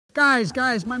Guys,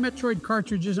 my Metroid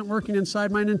cartridge isn't working inside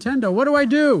my Nintendo. What do I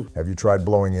do? Have you tried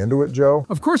blowing into it, Joe?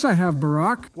 Of course I have,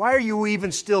 Barack. Why are you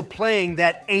even still playing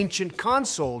that ancient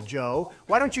console, Joe?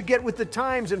 Why don't you get with the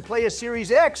times and play a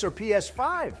Series X or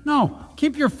PS5? No,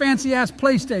 keep your fancy-ass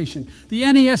PlayStation. The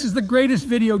NES is the greatest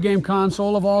video game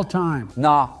console of all time.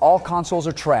 Nah, all consoles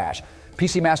are trash.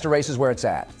 PC Master Race is where it's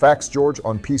at. Facts, George.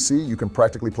 On PC, you can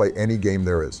practically play any game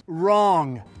there is.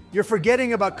 Wrong. You're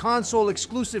forgetting about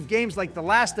console-exclusive games like The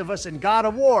Last of Us and God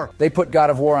of War. They put God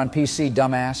of War on PC,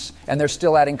 dumbass, and they're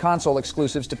still adding console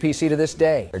exclusives to PC to this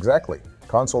day. Exactly.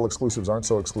 Console exclusives aren't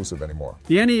so exclusive anymore.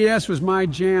 The NES was my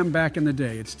jam back in the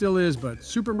day. It still is, but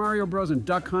Super Mario Bros. And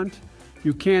Duck Hunt,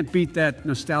 you can't beat that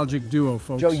nostalgic duo,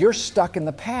 folks. Joe, you're stuck in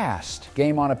the past.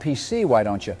 Game on a PC, why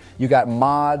don't you? You got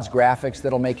mods, graphics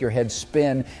that'll make your head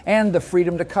spin, and the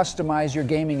freedom to customize your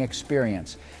gaming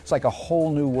experience. It's like a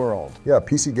whole new world. Yeah,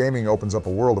 PC gaming opens up a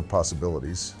world of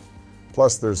possibilities.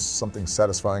 Plus, there's something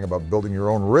satisfying about building your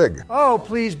own rig. Oh,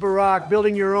 please, Barack,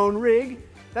 building your own rig?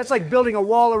 That's like building a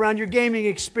wall around your gaming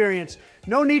experience.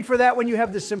 No need for that when you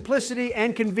have the simplicity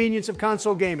and convenience of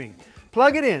console gaming.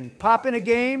 Plug it in, pop in a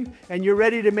game, and you're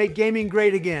ready to make gaming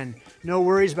great again. No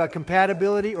worries about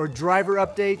compatibility or driver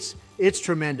updates. It's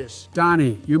tremendous.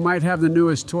 Donnie, you might have the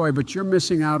newest toy, but you're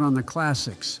missing out on the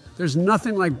classics. There's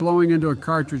nothing like blowing into a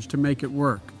cartridge to make it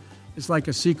work. It's like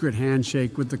a secret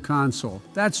handshake with the console.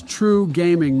 That's true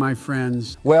gaming, my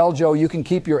friends. Well, Joe, you can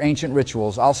keep your ancient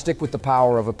rituals. I'll stick with the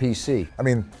power of a PC. I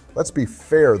mean, let's be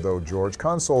fair though, George.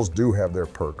 Consoles do have their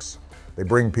perks. They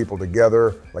bring people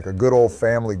together like a good old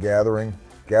family gathering.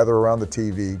 Gather around the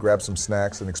TV, grab some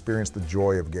snacks, and experience the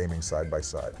joy of gaming side by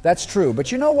side. That's true,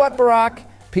 but you know what, Barack?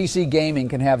 PC gaming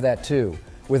can have that too,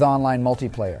 with online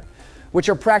multiplayer, which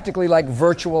are practically like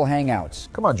virtual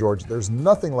hangouts. Come on, George, there's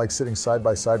nothing like sitting side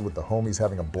by side with the homies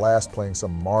having a blast playing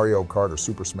some Mario Kart or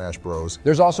Super Smash Bros.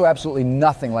 There's also absolutely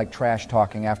nothing like trash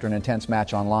talking after an intense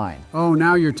match online. Oh,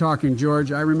 now you're talking,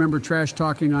 George. I remember trash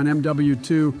talking on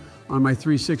MW2 on my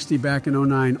 360 back in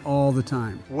 '09 all the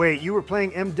time. Wait, you were playing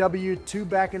MW2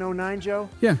 back in '09, Joe?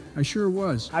 Yeah, I sure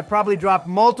was. I probably dropped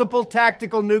multiple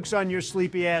tactical nukes on your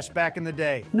sleepy ass back in the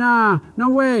day. Nah,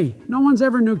 no way. No one's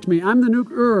ever nuked me. I'm the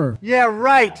nuker. Yeah,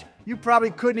 right. You probably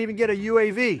couldn't even get a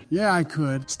UAV. Yeah, I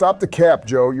could. Stop the cap,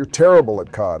 Joe. You're terrible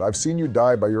at COD. I've seen you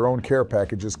die by your own care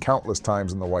packages countless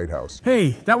times in the White House. Hey,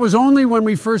 that was only when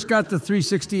we first got the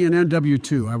 360 and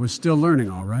MW2. I was still learning,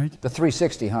 all right? The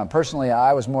 360, huh? Personally,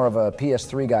 I was more of a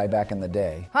PS3 guy back in the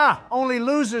day. Only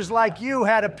losers like you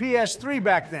had a PS3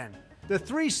 back then. The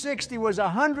 360 was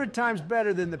 100 times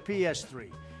better than the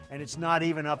PS3, and it's not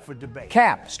even up for debate.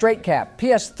 Cap, straight cap.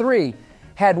 PS3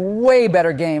 had way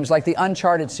better games like the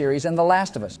Uncharted series and The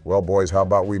Last of Us. Well, boys, how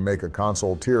about we make a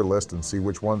console tier list and see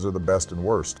which ones are the best and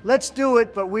worst? Let's do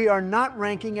it, but we are not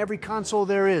ranking every console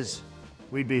there is.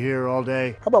 We'd be here all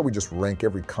day. How about we just rank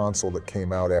every console that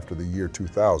came out after the year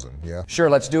 2000, yeah? Sure,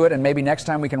 let's do it, and maybe next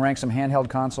time we can rank some handheld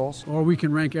consoles. Or we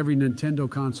can rank every Nintendo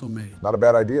console made. Not a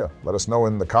bad idea. Let us know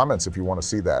in the comments if you want to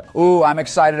see that. Ooh, I'm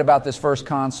excited about this first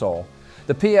console.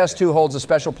 The PS2 holds a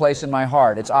special place in my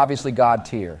heart. It's obviously God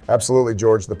tier. Absolutely,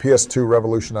 George. The PS2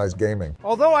 revolutionized gaming.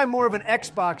 Although I'm more of an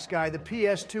Xbox guy, the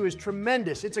PS2 is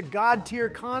tremendous. It's a God tier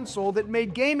console that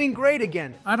made gaming great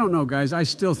again. I don't know, guys. I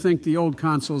still think the old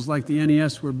consoles like the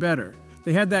NES were better.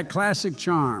 They had that classic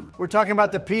charm. We're talking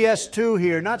about the PS2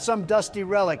 here, not some dusty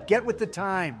relic. Get with the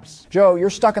times. Joe, you're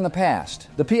stuck in the past.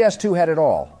 The PS2 had it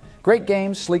all. Great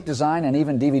games, sleek design, and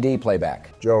even DVD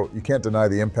playback. Joe, you can't deny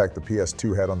the impact the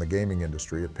PS2 had on the gaming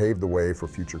industry. It paved the way for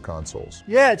future consoles.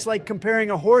 Yeah, it's like comparing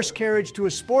a horse carriage to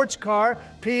a sports car.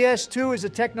 PS2 is a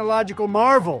technological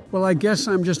marvel. Well, I guess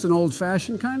I'm just an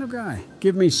old-fashioned kind of guy.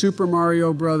 Give me Super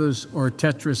Mario Brothers or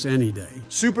Tetris any day.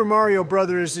 Super Mario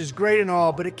Brothers is great and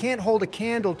all, but it can't hold a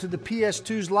candle to the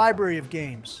PS2's library of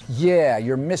games. Yeah,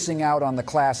 you're missing out on the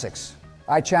classics.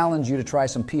 I challenge you to try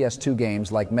some PS2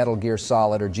 games like Metal Gear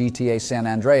Solid or GTA San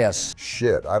Andreas.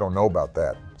 Shit, I don't know about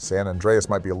that. San Andreas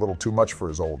might be a little too much for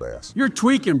his old ass. You're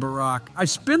tweaking, Barack. I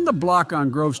spin the block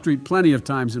on Grove Street plenty of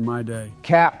times in my day.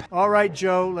 Cap. All right,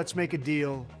 Joe, let's make a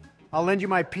deal. I'll lend you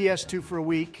my PS2 for a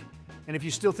week, and if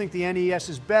you still think the NES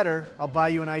is better, I'll buy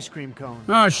you an ice cream cone.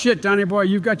 Oh, shit, Donnie boy,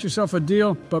 you've got yourself a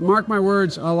deal, but mark my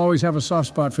words, I'll always have a soft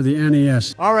spot for the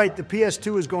NES. All right, the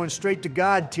PS2 is going straight to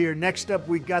God tier. Next up,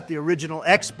 we got the original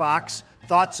Xbox,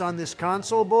 Thoughts on this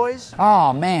console, boys?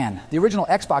 Oh man, the original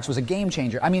Xbox was a game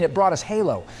changer. I mean, it brought us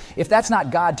Halo. If that's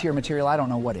not God tier material, I don't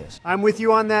know what is. I'm with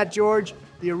you on that, George.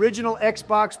 The original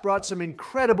Xbox brought some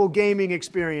incredible gaming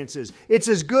experiences. It's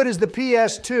as good as the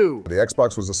PS2. The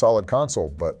Xbox was a solid console,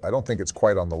 but I don't think it's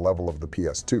quite on the level of the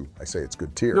PS2. I say it's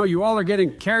good tier. No, you all are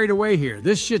getting carried away here.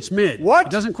 This shit's mid. What?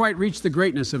 It doesn't quite reach the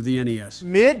greatness of the NES.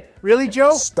 Mid? Really,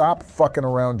 Joe? Stop fucking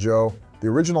around, Joe. The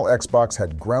original Xbox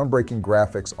had groundbreaking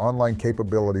graphics, online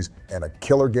capabilities, and a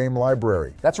killer game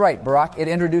library. That's right, Barack. It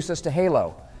introduced us to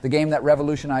Halo, the game that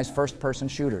revolutionized first-person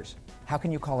shooters. How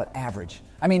can you call it average?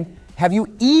 I mean, have you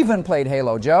even played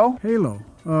Halo, Joe? Halo.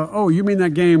 Oh, you mean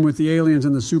that game with the aliens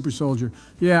and the super soldier?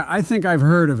 Yeah, I think I've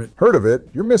heard of it. Heard of it?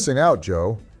 You're missing out,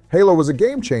 Joe. Halo was a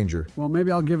game changer. Well,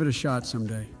 maybe I'll give it a shot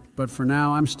someday. But for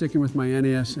now, I'm sticking with my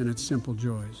NES and its simple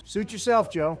joys. Suit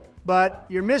yourself, Joe. But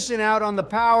you're missing out on the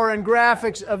power and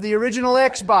graphics of the original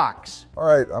Xbox. All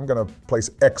right, I'm gonna place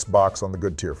Xbox on the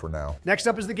good tier for now. Next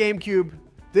up is the GameCube.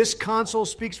 This console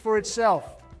speaks for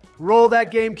itself. Roll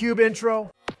that GameCube intro.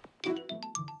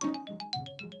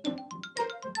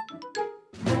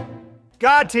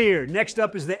 God tier. Next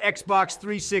up is the Xbox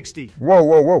 360. Whoa,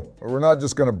 whoa, whoa. We're not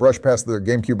just gonna brush past the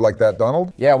GameCube like that,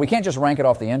 Donald. Yeah, we can't just rank it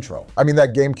off the intro. I mean,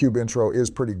 that GameCube intro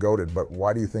is pretty goated, but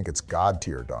why do you think it's God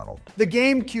tier, Donald? The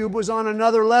GameCube was on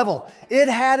another level. It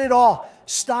had it all.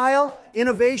 Style,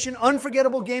 innovation,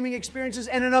 unforgettable gaming experiences,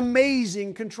 and an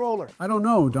amazing controller. I don't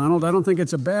know, Donald. I don't think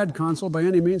it's a bad console by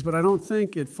any means, but I don't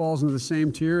think it falls into the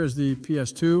same tier as the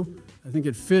PS2. I think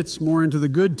it fits more into the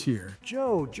good tier.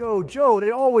 Joe,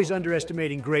 they're always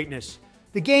underestimating greatness.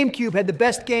 The GameCube had the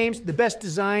best games, the best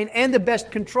design, and the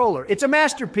best controller. It's a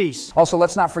masterpiece. Also,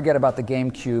 let's not forget about the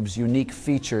GameCube's unique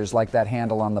features like that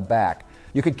handle on the back.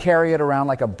 You could carry it around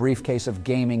like a briefcase of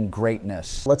gaming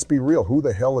greatness. Let's be real, who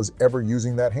the hell is ever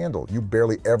using that handle? You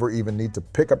barely ever even need to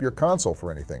pick up your console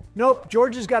for anything. Nope,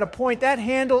 George has got a point. That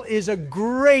handle is a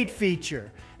great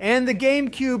feature. And the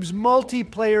GameCube's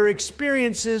multiplayer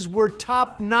experiences were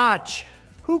top-notch.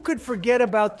 Who could forget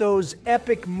about those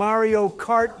epic Mario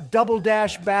Kart Double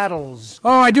Dash battles?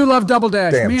 Oh, I do love Double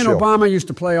Dash. Damn, Me and chill. Obama used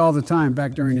to play all the time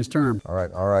back during his term. All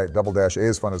right, Double Dash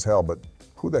is fun as hell, but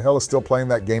who the hell is still playing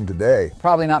that game today?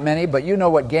 Probably not many, but you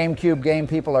know what GameCube game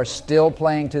people are still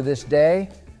playing to this day?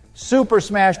 Super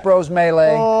Smash Bros.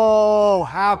 Melee. Oh,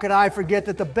 how could I forget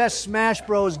that the best Smash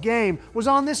Bros. Game was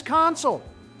on this console?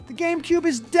 The GameCube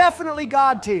is definitely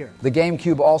God tier. The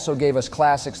GameCube also gave us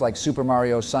classics like Super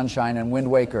Mario Sunshine and Wind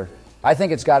Waker. I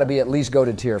think it's got to be at least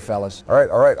goated tier, fellas. All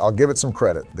right, I'll give it some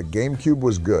credit. The GameCube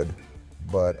was good,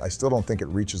 but I still don't think it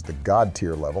reaches the God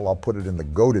tier level. I'll put it in the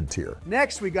goated tier.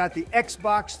 Next, we got the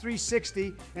Xbox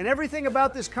 360, and everything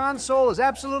about this console is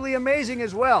absolutely amazing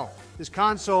as well. This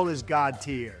console is God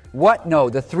tier. What? No,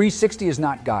 the 360 is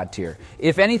not God tier.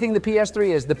 If anything, the PS3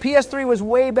 is. The PS3 was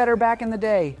way better back in the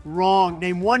day. Wrong.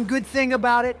 Name one good thing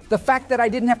about it. The fact that I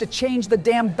didn't have to change the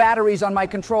damn batteries on my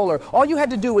controller. All you had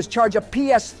to do was charge a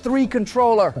PS3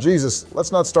 controller. Jesus,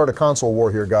 let's not start a console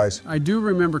war here, guys. I do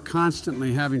remember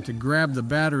constantly having to grab the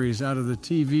batteries out of the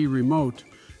TV remote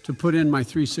to put in my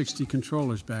 360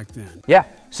 controllers back then. Yeah,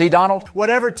 see, Donald?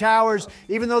 Whatever towers,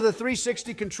 even though the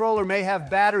 360 controller may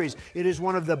have batteries, it is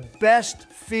one of the best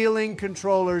feeling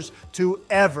controllers to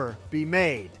ever be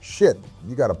made. Shit,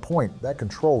 you got a point. That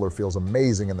controller feels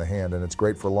amazing in the hand and it's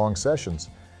great for long sessions.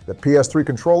 The PS3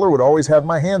 controller would always have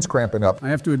my hands cramping up. I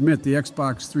have to admit the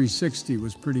Xbox 360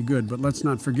 was pretty good, but let's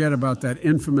not forget about that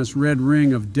infamous red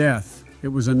ring of death. It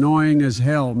was annoying as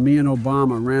hell. Me and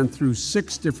Obama ran through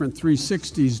 6 different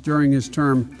 360s during his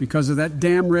term because of that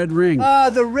damn red ring.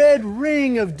 The red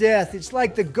ring of death. It's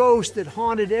like the ghost that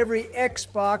haunted every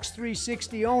Xbox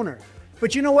 360 owner.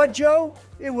 But you know what, Joe?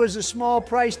 It was a small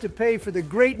price to pay for the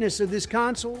greatness of this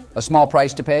console. A small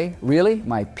price to pay? Really?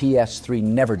 My PS3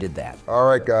 never did that. All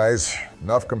right, guys,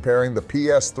 enough comparing the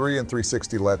PS3 and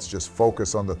 360. Let's just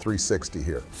focus on the 360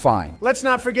 here. Fine. Let's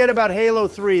not forget about Halo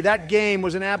 3. That game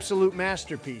was an absolute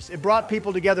masterpiece. It brought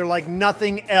people together like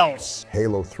nothing else.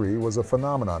 Halo 3 was a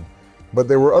phenomenon. But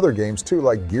there were other games too,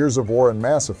 like Gears of War and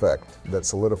Mass Effect, that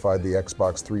solidified the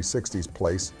Xbox 360's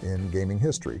place in gaming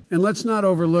history. And let's not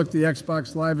overlook the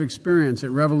Xbox Live experience. It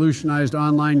revolutionized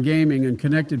online gaming and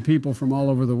connected people from all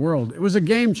over the world. It was a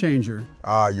game changer.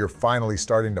 Ah, you're finally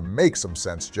starting to make some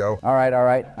sense, Joe. All right.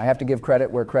 I have to give credit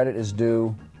where credit is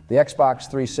due. The Xbox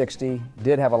 360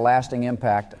 did have a lasting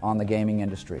impact on the gaming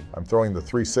industry. I'm throwing the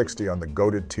 360 on the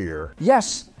goated tier.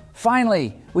 Yes,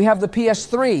 finally, we have the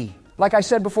PS3. Like I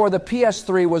said before, the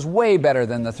PS3 was way better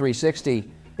than the 360.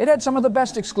 It had some of the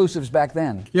best exclusives back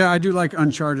then. Yeah, I do like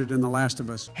Uncharted and The Last of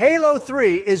Us. Halo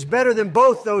 3 is better than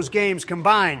both those games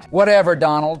combined. Whatever,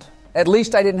 Donald. At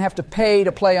least I didn't have to pay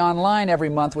to play online every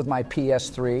month with my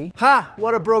PS3. Ha!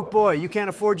 What a broke boy. You can't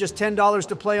afford just $10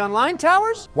 to play online,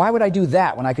 Towers? Why would I do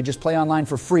that when I could just play online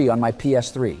for free on my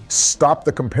PS3? Stop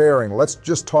the comparing. Let's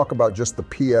just talk about just the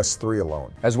PS3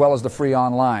 alone. As well as the free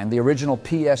online, the original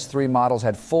PS3 models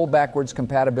had full backwards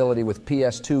compatibility with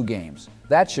PS2 games.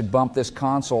 That should bump this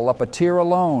console up a tier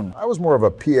alone. I was more of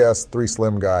a PS3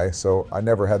 Slim guy, so I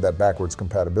never had that backwards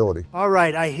compatibility. All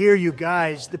right, I hear you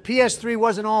guys. The PS3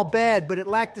 wasn't all bad, but it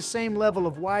lacked the same level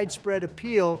of widespread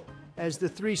appeal as the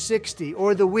 360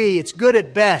 or the Wii. It's good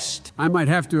at best. I might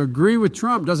have to agree with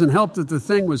Trump. Doesn't help that the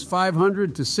thing was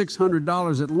 $500 to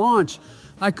 $600 at launch.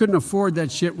 I couldn't afford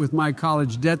that shit with my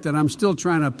college debt that I'm still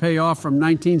trying to pay off from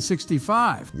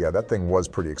 1965. Yeah, that thing was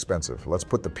pretty expensive. Let's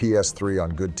put the PS3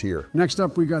 on good tier. Next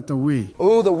up, we got the Wii.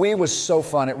 Ooh, the Wii was so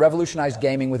fun. It revolutionized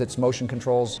gaming with its motion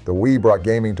controls. The Wii brought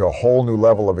gaming to a whole new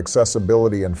level of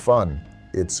accessibility and fun.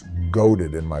 It's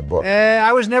goated in my book.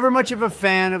 I was never much of a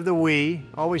fan of the Wii.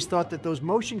 Always thought that those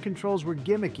motion controls were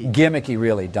gimmicky. Gimmicky,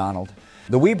 really, Donald.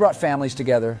 The Wii brought families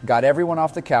together, got everyone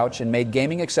off the couch, and made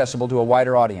gaming accessible to a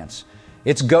wider audience.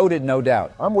 It's goated, no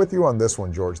doubt. I'm with you on this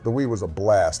one, George. The Wii was a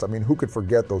blast. I mean, who could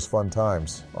forget those fun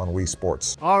times on Wii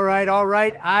Sports? All right,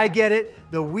 I get it.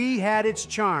 The Wii had its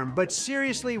charm, but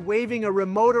seriously, waving a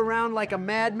remote around like a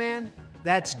madman?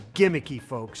 That's gimmicky,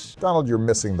 folks. Donald, you're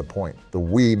missing the point. The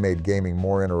Wii made gaming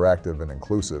more interactive and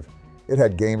inclusive. It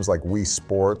had games like Wii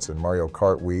Sports and Mario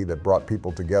Kart Wii that brought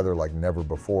people together like never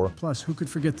before. Plus, who could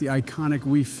forget the iconic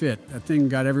Wii Fit? That thing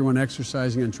got everyone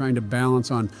exercising and trying to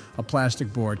balance on a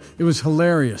plastic board. It was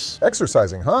hilarious.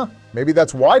 Exercising, huh? Maybe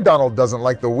that's why Donald doesn't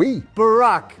like the Wii.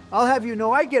 Barack, I'll have you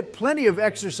know I get plenty of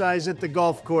exercise at the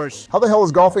golf course. How the hell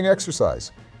is golfing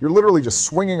exercise? You're literally just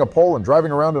swinging a pole and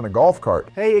driving around in a golf cart.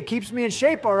 Hey, it keeps me in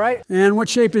shape, all right? And what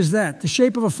shape is that? The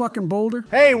shape of a fucking boulder?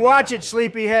 Hey, watch it,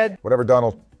 sleepyhead. Whatever,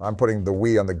 Donald. I'm putting the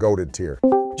Wii on the goated tier.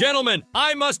 Gentlemen,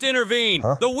 I must intervene.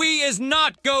 Huh? The Wii is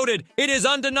not goated. It is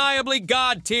undeniably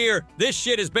God tier. This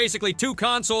shit is basically two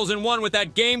consoles in one with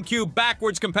that GameCube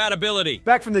backwards compatibility.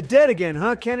 Back from the dead again,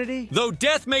 huh, Kennedy? Though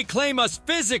death may claim us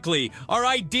physically, our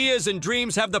ideas and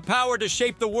dreams have the power to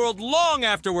shape the world long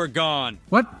after we're gone.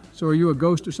 What? So are you a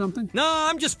ghost or something? No,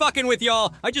 I'm just fucking with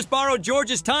y'all. I just borrowed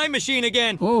George's time machine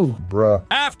again. Oh. Bruh.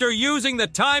 After using the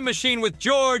time machine with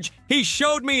George, he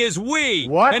showed me his Wii.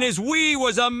 What? And his Wii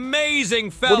was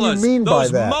amazing, fellas. What do you mean by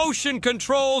Those that? motion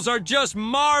controls are just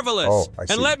marvelous. Oh, I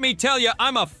see. And let me tell you,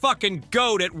 I'm a fucking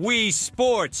goat at Wii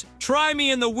Sports. Try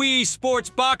me in the Wii Sports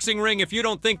boxing ring if you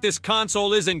don't think this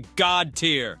console isn't God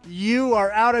tier. You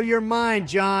are out of your mind,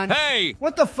 John. Hey!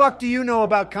 What the fuck do you know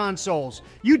about consoles?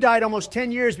 You died almost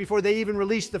 10 years before they even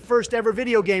released the first ever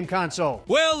video game console.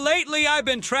 Well, lately I've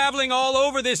been traveling all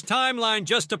over this timeline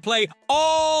just to play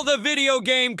all the video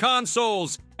game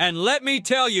consoles. And let me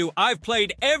tell you, I've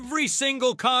played every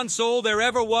single console there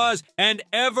ever was and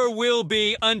ever will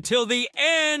be until the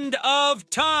end of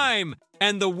time.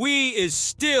 And the Wii is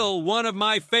still one of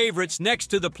my favorites next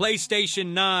to the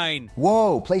PlayStation 9.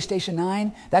 Whoa, PlayStation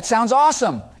 9? That sounds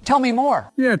awesome. Tell me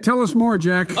more. Yeah, tell us more,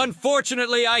 Jack.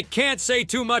 Unfortunately, I can't say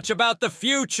too much about the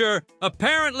future.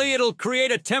 Apparently, it'll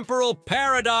create a temporal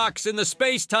paradox in the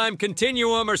space-time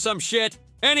continuum or some shit.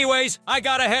 Anyways, I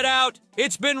gotta head out.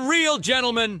 It's been real,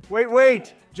 gentlemen.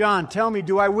 Wait. John, tell me,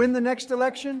 do I win the next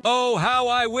election? Oh, how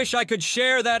I wish I could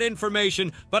share that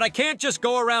information, but I can't just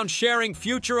go around sharing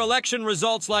future election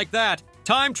results like that.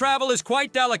 Time travel is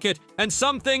quite delicate, and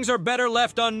some things are better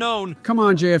left unknown. Come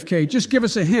on, JFK, just give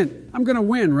us a hint. I'm gonna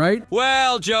win, right?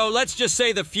 Well, Joe, let's just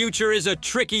say the future is a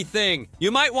tricky thing.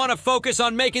 You might want to focus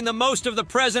on making the most of the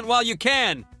present while you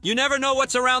can. You never know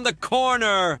what's around the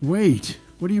corner. Wait,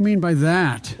 what do you mean by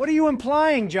that? What are you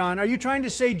implying, John? Are you trying to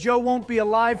say Joe won't be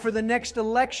alive for the next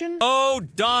election? Oh,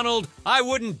 Donald, I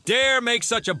wouldn't dare make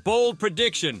such a bold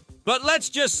prediction. But let's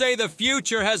just say the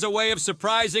future has a way of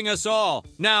surprising us all.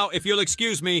 Now, if you'll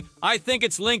excuse me, I think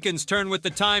it's Lincoln's turn with the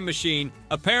time machine.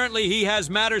 Apparently, he has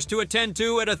matters to attend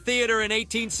to at a theater in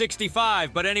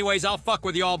 1865. But anyways, I'll fuck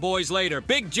with y'all boys later.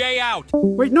 Big J out.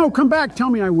 Wait, no, come back.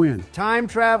 Tell me I win.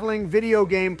 Time-traveling, video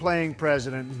game-playing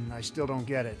president. I still don't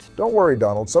get it. Don't worry,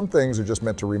 Donald. Some things are just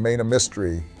meant to remain a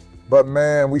mystery. But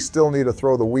man, we still need to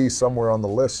throw the Wii somewhere on the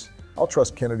list. I'll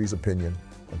trust Kennedy's opinion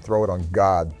and throw it on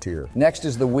God tier. Next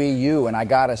is the Wii U, and I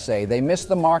gotta say, they missed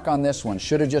the mark on this one.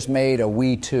 Should have just made a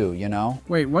Wii 2, you know?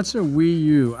 Wait, what's a Wii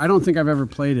U? I don't think I've ever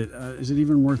played it. Is it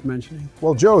even worth mentioning?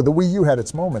 Well, Joe, the Wii U had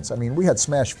its moments. I mean, we had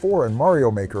Smash 4 and Mario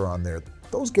Maker on there.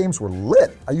 Those games were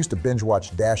lit. I used to binge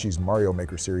watch Dashie's Mario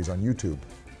Maker series on YouTube.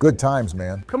 Good times,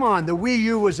 man. Come on, the Wii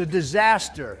U was a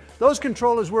disaster. Those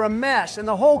controllers were a mess, and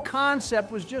the whole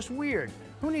concept was just weird.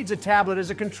 Who needs a tablet as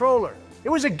a controller? It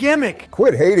was a gimmick.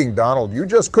 Quit hating, Donald. You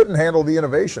just couldn't handle the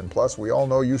innovation. Plus, we all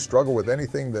know you struggle with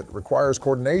anything that requires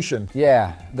coordination.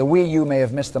 Yeah, the Wii U may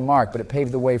have missed the mark, but it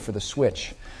paved the way for the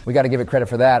Switch. We got to give it credit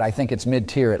for that. I think it's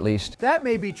mid-tier at least. That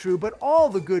may be true, but all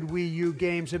the good Wii U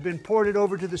games have been ported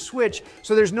over to the Switch,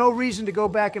 so there's no reason to go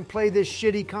back and play this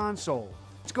shitty console.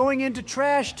 It's going into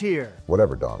trash tier.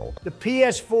 Whatever, Donald. The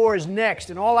PS4 is next,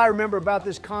 and all I remember about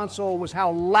this console was how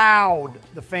loud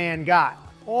the fan got.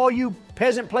 All you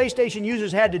peasant PlayStation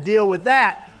users had to deal with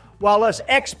that, while us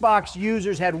Xbox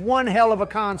users had one hell of a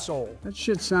console. That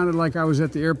shit sounded like I was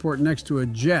at the airport next to a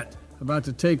jet, about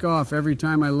to take off every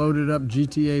time I loaded up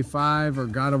GTA 5 or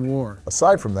God of War.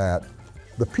 Aside from that,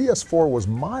 the PS4 was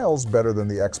miles better than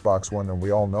the Xbox One, and we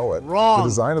all know it. Wrong. The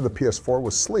design of the PS4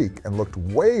 was sleek and looked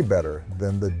way better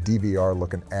than the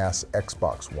DVR-looking ass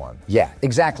Xbox One. Yeah,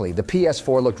 exactly. The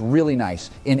PS4 looked really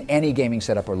nice in any gaming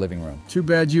setup or living room. Too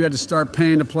bad you had to start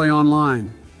paying to play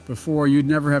online. Before, you'd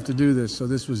never have to do this, so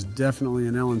this was definitely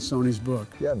an L in Sony's book.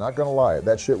 Yeah, not gonna lie,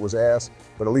 that shit was ass,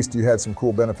 but at least you had some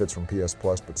cool benefits from PS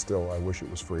Plus, but still, I wish it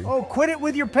was free. Oh, quit it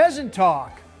with your peasant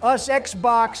talk. Us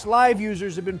Xbox Live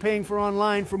users have been paying for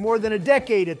online for more than a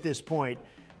decade at this point.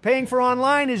 Paying for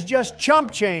online is just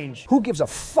chump change. Who gives a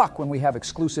fuck when we have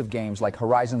exclusive games like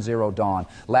Horizon Zero Dawn,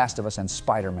 Last of Us, and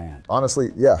Spider-Man?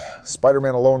 Honestly, yeah,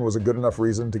 Spider-Man alone was a good enough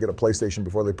reason to get a PlayStation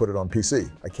before they put it on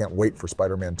PC. I can't wait for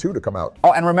Spider-Man 2 to come out.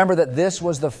 Oh, and remember that this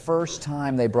was the first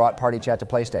time they brought Party Chat to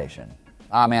PlayStation.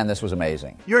 Ah, man, this was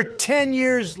amazing. You're 10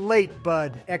 years late,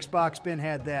 bud. Xbox Spin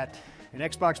had that. And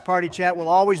Xbox Party Chat will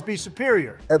always be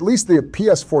superior. At least the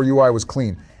PS4 UI was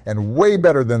clean and way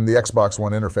better than the Xbox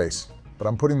One interface. But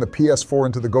I'm putting the PS4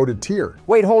 into the goated tier.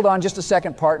 Wait, hold on just a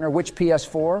second, partner. Which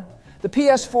PS4? The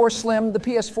PS4 Slim, the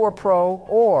PS4 Pro,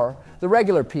 or the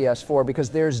regular PS4? Because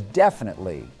there's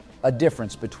definitely a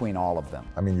difference between all of them.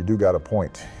 I mean, you do got a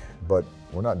point, but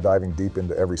we're not diving deep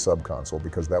into every sub-console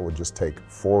because that would just take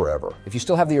forever. If you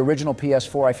still have the original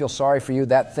PS4, I feel sorry for you.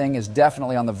 That thing is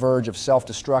definitely on the verge of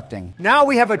self-destructing. Now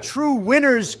we have a true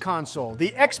winner's console.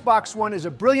 The Xbox One is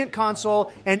a brilliant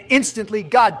console and instantly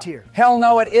God tier. Hell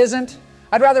no, it isn't.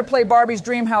 I'd rather play Barbie's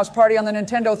Dreamhouse Party on the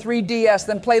Nintendo 3DS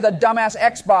than play the dumbass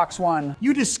Xbox One.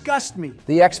 You disgust me.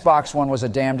 The Xbox One was a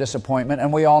damn disappointment,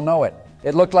 and we all know it.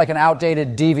 It looked like an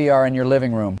outdated DVR in your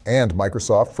living room. And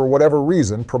Microsoft, for whatever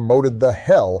reason, promoted the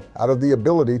hell out of the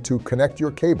ability to connect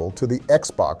your cable to the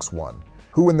Xbox One.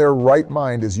 Who in their right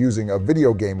mind is using a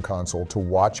video game console to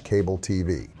watch cable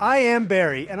TV? I am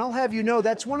Barry, and I'll have you know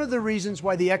that's one of the reasons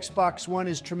why the Xbox One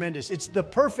is tremendous. It's the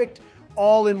perfect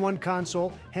all-in-one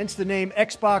console, hence the name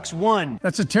Xbox One.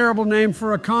 That's a terrible name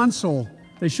for a console.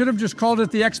 They should have just called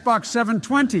it the Xbox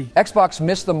 720. Xbox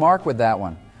missed the mark with that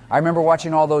one. I remember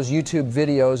watching all those YouTube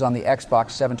videos on the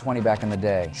Xbox 720 back in the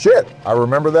day. Shit, I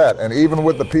remember that, and even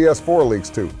with the PS4 leaks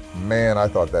too. Man, I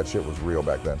thought that shit was real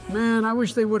back then. Man, I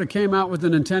wish they would have came out with the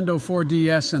Nintendo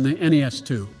 4DS and the NES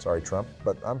too. Sorry, Trump,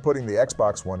 but I'm putting the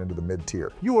Xbox One into the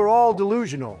mid-tier. You are all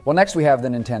delusional. Well, next we have the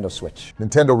Nintendo Switch.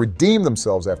 Nintendo redeemed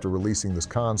themselves after releasing this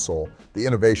console. The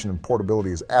innovation and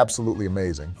portability is absolutely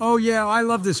amazing. Oh yeah, I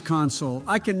love this console.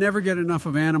 I can never get enough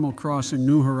of Animal Crossing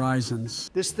New Horizons.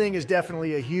 This thing is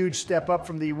definitely a huge step up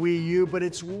from the Wii U, but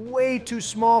it's way too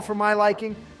small for my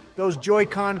liking. Those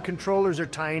Joy-Con controllers are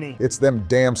tiny. It's them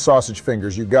damn sausage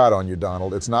fingers you got on you,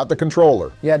 Donald. It's not the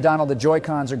controller. Yeah, Donald, the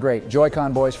Joy-Cons are great.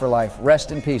 Joy-Con boys for life.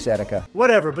 Rest in peace, Etika.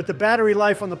 Whatever, but the battery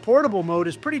life on the portable mode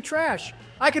is pretty trash.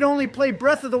 I could only play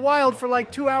Breath of the Wild for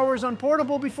like 2 hours on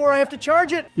portable before I have to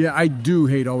charge it. Yeah, I do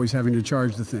hate always having to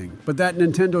charge the thing. But that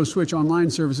Nintendo Switch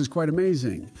online service is quite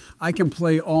amazing. I can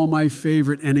play all my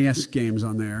favorite NES games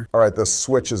on there. All right, the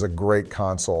Switch is a great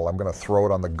console. I'm gonna throw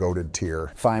it on the goated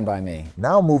tier. Fine by me.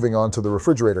 Now moving on to the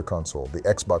refrigerator console, the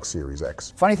Xbox Series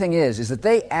X. Funny thing is that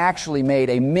they actually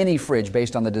made a mini fridge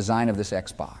based on the design of this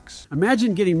Xbox.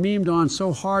 Imagine getting memed on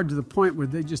so hard to the point where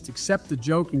they just accept the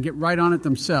joke and get right on it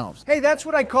themselves. Hey, that's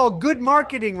what I call good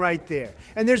marketing right there.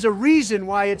 And there's a reason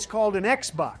why it's called an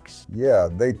Xbox. Yeah,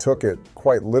 they took it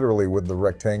quite literally with the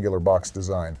rectangular box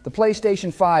design. The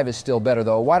PlayStation 5 is still better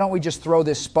though. Why don't we just throw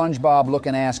this SpongeBob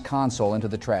looking ass console into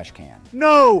the trash can?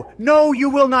 No, no, you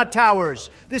will not, Towers.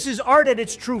 This is art at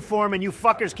its true form and you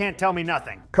fuckers can't tell me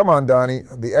nothing. Come on, Donnie.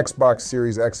 The Xbox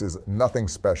Series X is nothing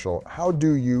special. How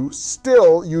do you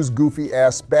still use goofy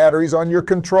ass batteries on your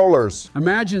controllers?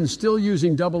 Imagine still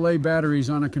using AA batteries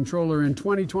on a controller in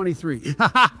 2023.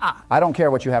 I don't care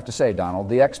what you have to say, Donald.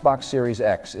 The Xbox Series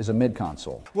X is a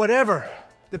mid-console. Whatever.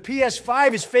 The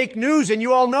PS5 is fake news and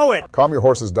you all know it. Calm your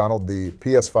horses, Donald. The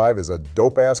PS5 is a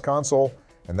dope-ass console,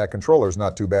 and that controller's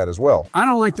not too bad as well. I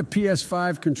don't like the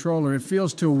PS5 controller. It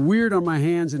feels too weird on my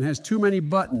hands and has too many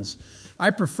buttons. I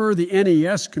prefer the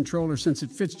NES controller since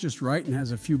it fits just right and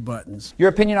has a few buttons. Your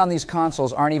opinion on these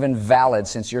consoles aren't even valid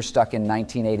since you're stuck in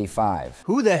 1985.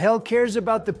 Who the hell cares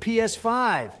about the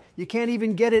PS5? You can't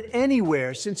even get it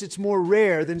anywhere since it's more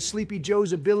rare than Sleepy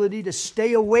Joe's ability to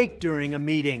stay awake during a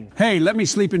meeting. Hey, let me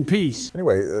sleep in peace.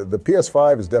 Anyway, the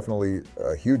PS5 is definitely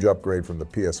a huge upgrade from the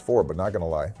PS4, but not gonna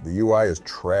lie, the UI is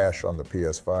trash on the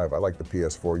PS5. I like the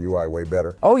PS4 UI way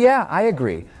better. Oh yeah, I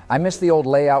agree. I miss the old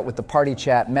layout with the party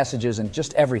chat, messages, and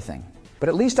just everything. But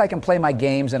at least I can play my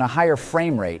games in a higher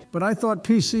frame rate. But I thought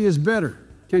PC is better.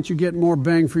 Can't you get more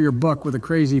bang for your buck with a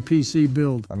crazy PC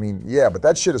build? I mean, yeah, but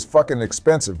that shit is fucking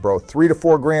expensive, bro. $3 to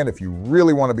 $4 grand if you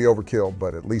really want to be overkill,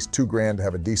 but at least $2 grand to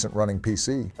have a decent running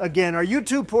PC. Again, are you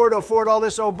too poor to afford all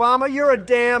this, Obama? You're a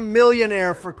damn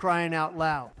millionaire, for crying out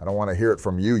loud. I don't want to hear it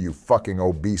from you, you fucking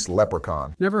obese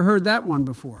leprechaun. Never heard that one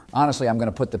before. Honestly, I'm going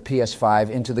to put the PS5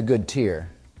 into the good tier,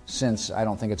 since I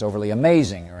don't think it's overly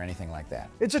amazing or anything like that.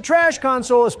 It's a trash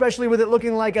console, especially with it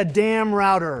looking like a damn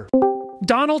router.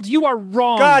 Donald, you are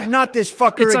wrong. God, not this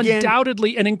fucker It's again.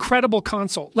 undoubtedly an incredible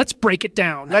console. Let's break it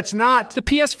down. Let's not. The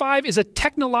PS5 is a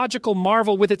technological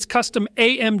marvel with its custom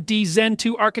AMD Zen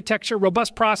 2 architecture,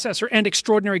 robust processor, and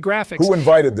extraordinary graphics. Who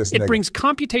invited this It nigga? brings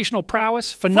computational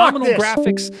prowess, phenomenal this.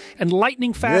 graphics, and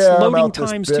lightning-fast Yeah, I'm loading out this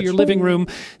times to bitch. your living room.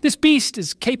 This beast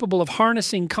is capable of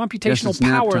harnessing computational it's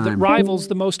nap power that time. rivals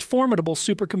the most formidable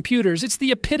supercomputers. It's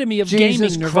the epitome of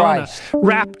Jesus gaming nirvana, Christ.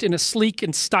 wrapped in a sleek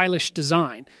and stylish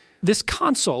design. This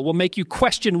console will make you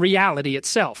question reality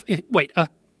itself. Wait,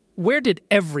 where did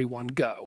everyone go?